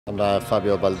I'm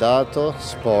Fabio Baldato,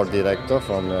 sport director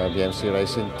from BMC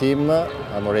racing team.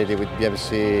 I'm already with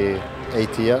BMC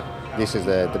 8 years. This is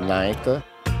the ninth.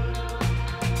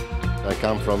 I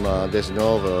come from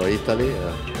Desnove, Italy.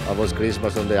 I was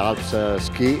Christmas on the Alps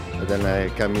ski, and then I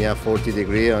come here 40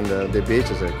 degrees on the beach.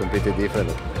 It's completely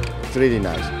different. It's really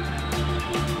nice.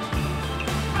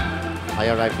 I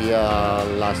arrived here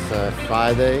last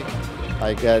Friday.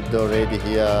 I got already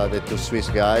here the two Swiss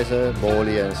guys,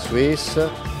 Boli and Swiss.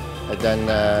 And then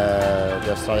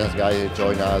the Australian guy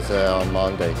join us on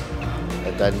Monday.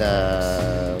 And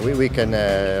then we can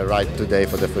ride today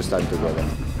for the first time together.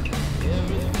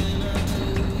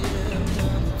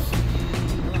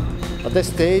 At this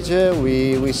stage,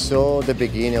 we saw the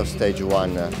beginning of stage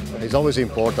one. It's always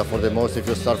important for the most, if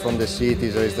you start from the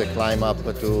cities, there is the climb up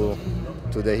to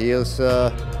the hills.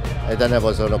 And then there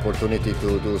was an opportunity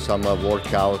to do some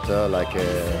workout,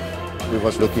 we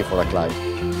was looking for a climb.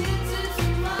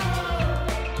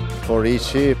 For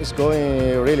Ricci, it's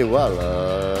going really well.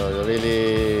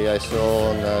 I saw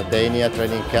on Dania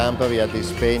training camp, we had this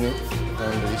Spain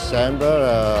in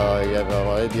December. He have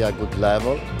already a good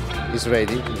level. He's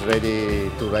ready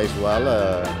to race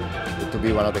well, to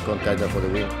be one of the contenders for the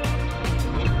win.